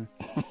fucking...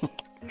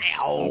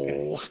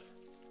 Ow.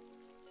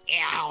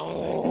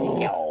 Ow.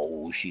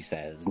 No, she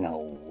says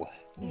no.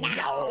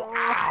 No.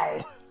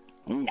 Ow.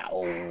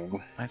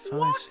 No. I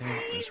thought I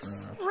saved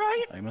this room.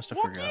 Right. I must have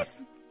forgot.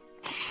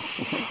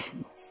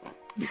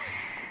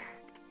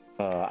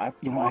 I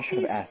should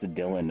have asked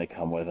Dylan to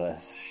come with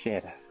us.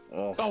 Shit.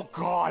 Ugh. Oh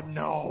God,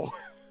 no.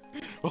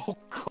 Oh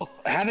God.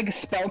 Having a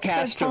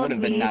spellcaster would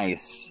have been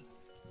nice.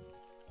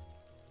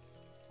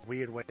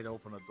 Weird way to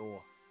open a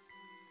door.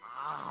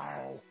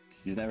 Ow.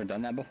 You've never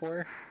done that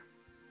before?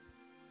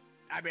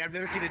 I mean, I've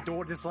never seen a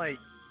door just like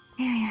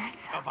I'm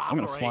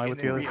gonna fly with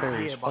the other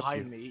fairies. Fuck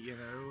behind you. me, you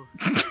know.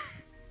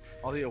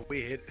 All the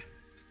weird.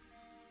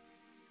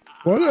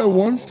 Why that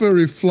one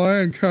fairy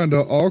flying kind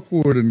of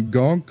awkward and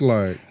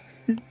gonk-like?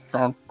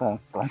 Like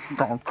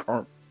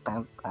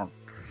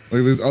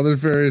these other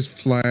fairies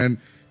flying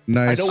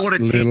nice don't wanna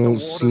take the little water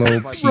slow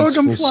with my- peaceful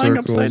I'm flying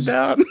upside circles.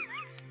 down.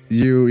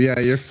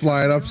 You're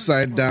flying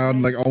upside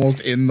down, like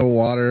almost in the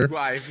water.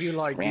 Right, I feel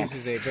like this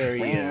is a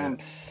very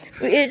Ramps.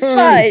 It's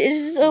fine.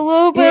 It's just a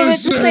little bit of a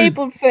Listen.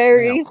 disabled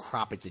fairy.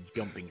 crap, it's a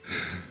jumping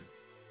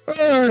thing.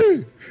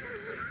 Hey,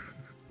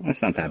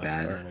 That's not that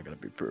bad. Are gonna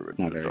be perfect.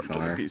 Not very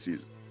far.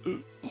 PCs.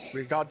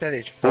 We got that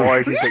it's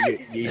 4. You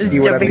It's see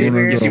what I jumping mean?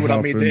 weird. You see We're what gonna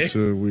I mean hop there?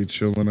 into We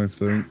Chillin', I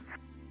think.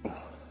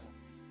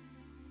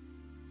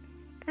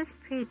 That's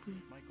pretty.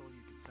 Michael,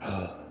 you can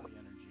sense the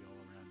energy all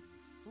around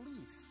you.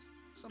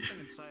 Fleece. Something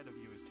inside of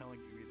you is telling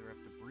you either have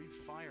to breathe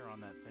fire on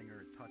that thing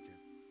or touch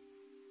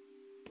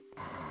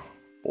it.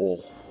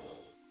 Oh,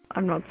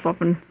 I'm not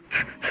stopping.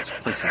 this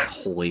place is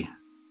holy.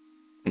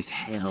 There's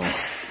hell.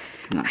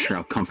 I'm not sure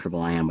how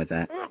comfortable I am with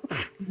that.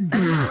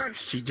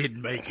 She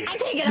didn't make it. I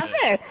can't get up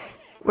there.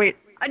 Wait,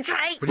 I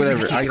tried.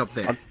 Whatever, I get up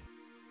there. There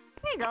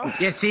you go.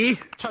 Yeah, see?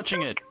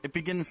 Touching it, it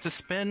begins to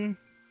spin,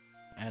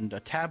 and a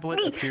tablet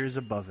appears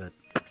above it.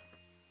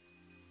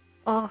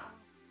 Oh,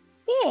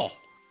 Oh,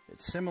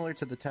 It's similar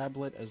to the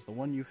tablet as the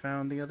one you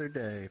found the other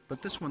day,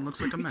 but this one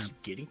looks like a map.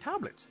 getting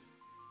tablets.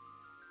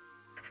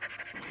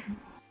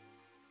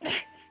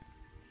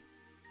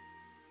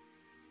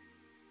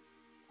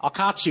 I'll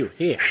catch you.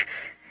 Here.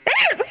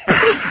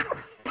 I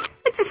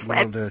just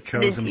World slapped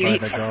chosen his by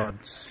teeth. the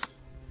gods.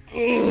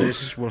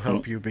 This will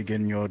help you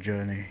begin your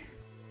journey.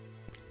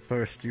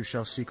 First, you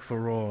shall seek for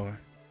Roar,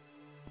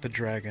 the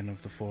dragon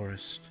of the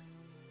forest.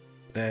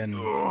 Then,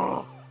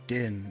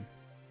 Din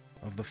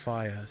of the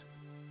fire.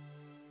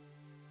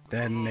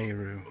 Then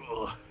Nehru,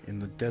 in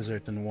the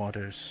desert and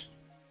waters.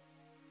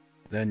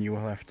 Then you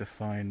will have to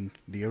find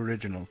the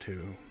original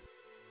two,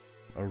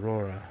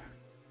 Aurora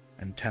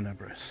and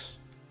Tenebris.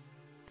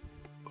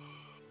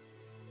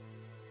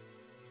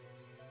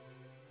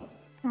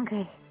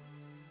 Okay.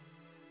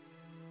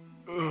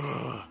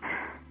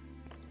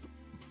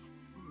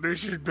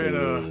 This has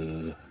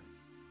been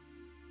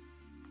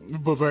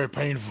but very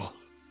painful.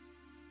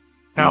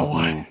 Now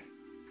what?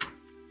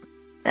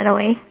 That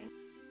away.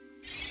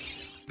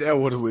 Now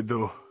what do we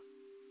do?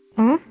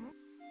 Hmm?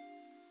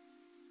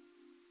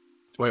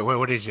 Wait,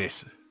 what is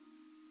this?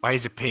 Why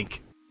is it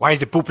pink? Why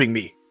is it pooping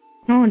me?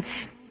 No,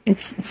 it's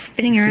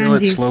spinning Feel around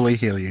it you. slowly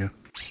heal you.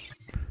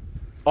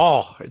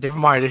 Oh, never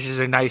mind. This is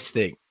a nice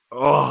thing.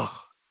 Oh,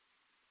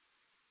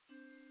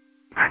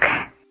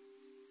 Okay.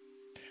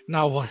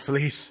 now what,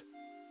 please?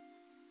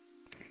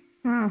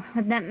 Oh,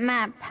 with that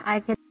map,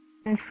 I could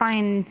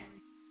find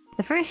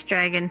the first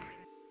dragon.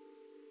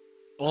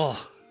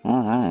 Oh,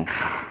 Alright.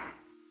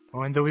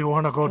 when do we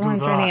want to go do Long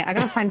journey. that? I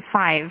gotta find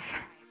 5.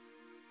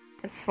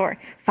 That's 4.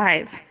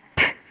 5.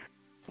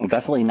 Well,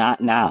 definitely not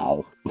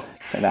now.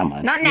 Say that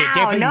much. Not Yeah, now.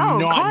 definitely No,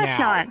 not of course now.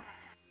 not.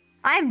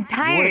 I'm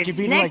tired. give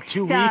it, like, Next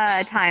 2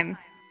 weeks? time.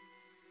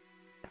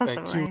 Like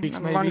Possibly. 2 weeks, A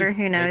little maybe? longer.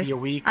 Who knows? Maybe a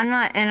week? I'm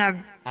not in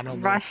a I don't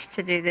know. rush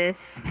to do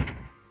this.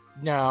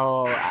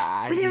 No,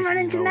 I We didn't run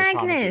usually into know what's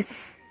on it.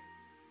 Magnus.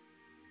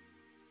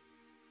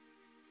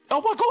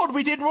 Oh my god,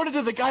 we didn't run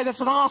into the guy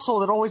that's an asshole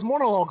that always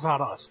monologues at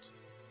us.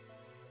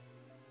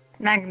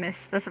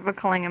 Magnus. That's what we're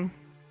calling him.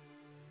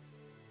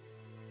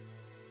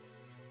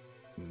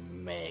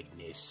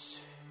 Magnus.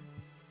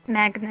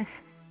 Magnus.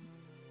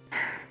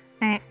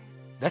 Right.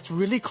 That's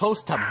really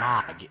close to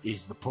Mag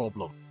is the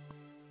problem.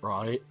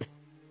 Right?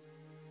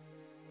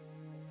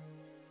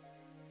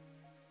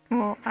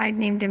 Well, I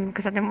named him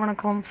because I didn't want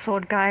to call him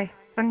Sword Guy.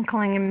 I'm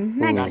calling him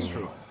Magnus. That's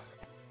true.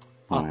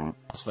 Alright.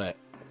 That's fair.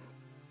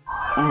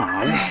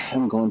 Alright,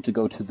 I'm going to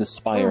go to the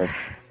spire.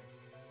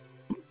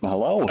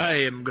 Hello? I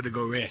am gonna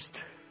go rest.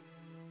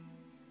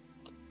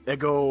 I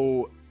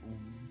go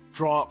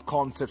drop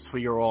concepts for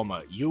your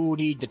armor. You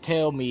need to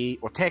tell me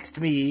or text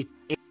me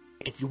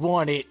if you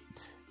want it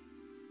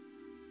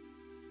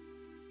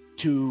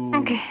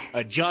to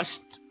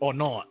adjust or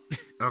not.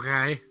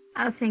 Okay?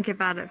 I'll think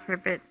about it for a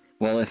bit.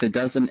 Well, if it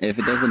doesn't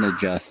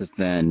adjust,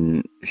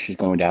 then she's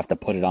going to have to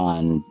put it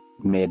on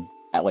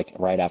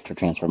right after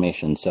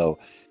transformation. So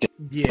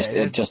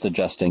Yeah. just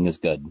adjusting is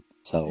good.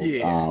 So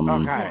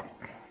okay.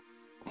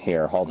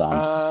 Here, hold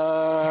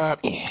on.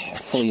 Yeah,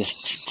 please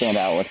stand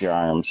out with your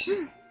arms.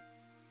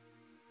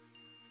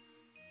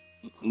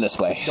 This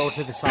way. Go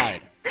to the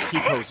side.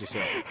 T-pose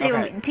yourself.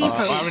 Okay.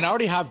 T-pose. I mean, I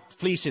already have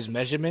Fleece's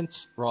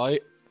measurements,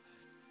 right?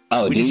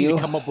 Oh, We do just need you?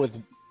 to come up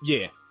with...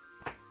 Yeah.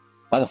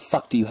 Why the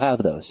fuck do you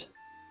have those?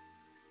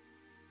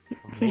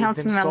 He helped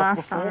Made me them my stuff last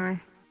before?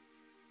 time.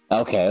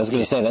 Okay, I was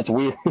gonna say, that's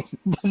weird.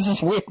 This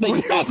is weird that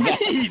you have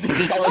that. You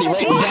just already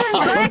He's written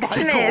a down.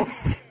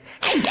 blacksmith!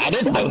 I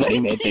didn't know that he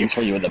made things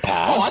for you in the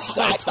past.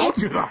 I told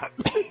you that.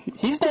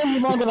 He's known you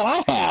longer than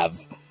I have.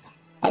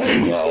 I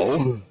don't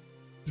know.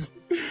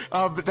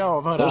 But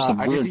no, but There's some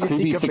I just weird need to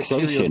creepy think of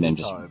materials fixation and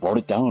this just time. wrote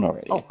it down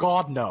already. Oh,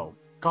 God, no.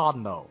 God,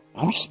 no.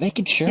 I'm just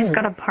making sure. He's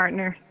got a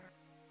partner.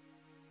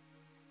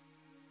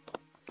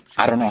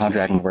 I don't know how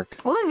dragons work.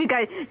 All of you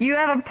guys, you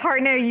have a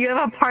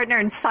partner,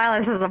 and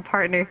Silas has a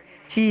partner.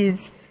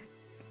 Jeez.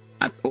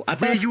 I Yeah,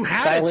 thought you had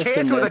a Silas chance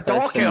and with their a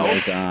dark person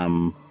elf.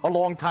 was, A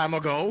long time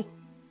ago.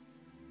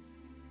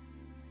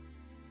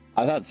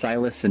 I thought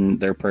Silas and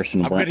their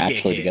person I'm weren't gonna get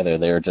actually hit. together.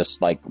 They were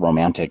just like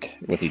romantic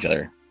with each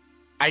other.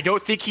 I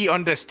don't think he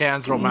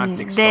understands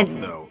romantic They- stuff,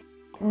 though.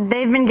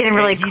 They've been getting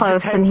really he's the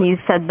close, type and of- he's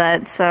said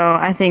that, so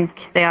I think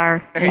they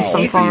are in Oh,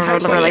 some he's form the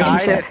of type a of guy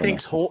relationship. that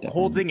thinks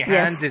holding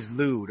hands is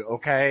lewd,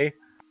 okay?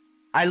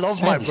 I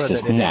love my brother.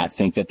 Does not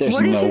think that there's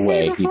no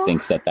way he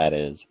thinks that that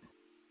is.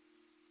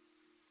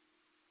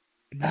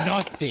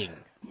 Nothing.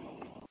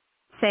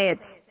 Say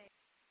it.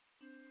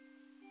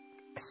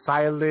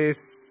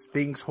 Silas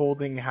thinks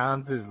holding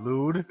hands is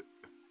lewd.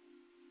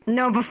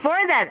 No, before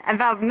that,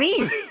 about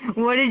me.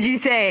 What did you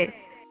say?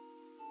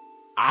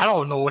 I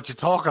don't know what you're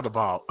talking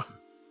about.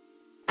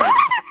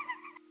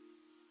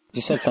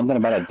 You said something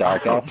about a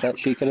dark elf that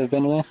she could have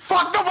been with?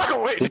 Fuck no,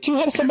 Michael, wait! Did you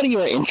have somebody you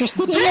were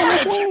interested in?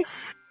 Damn it!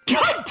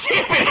 God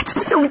damn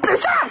it!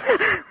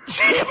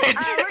 Damn it!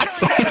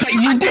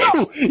 You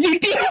do! You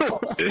do!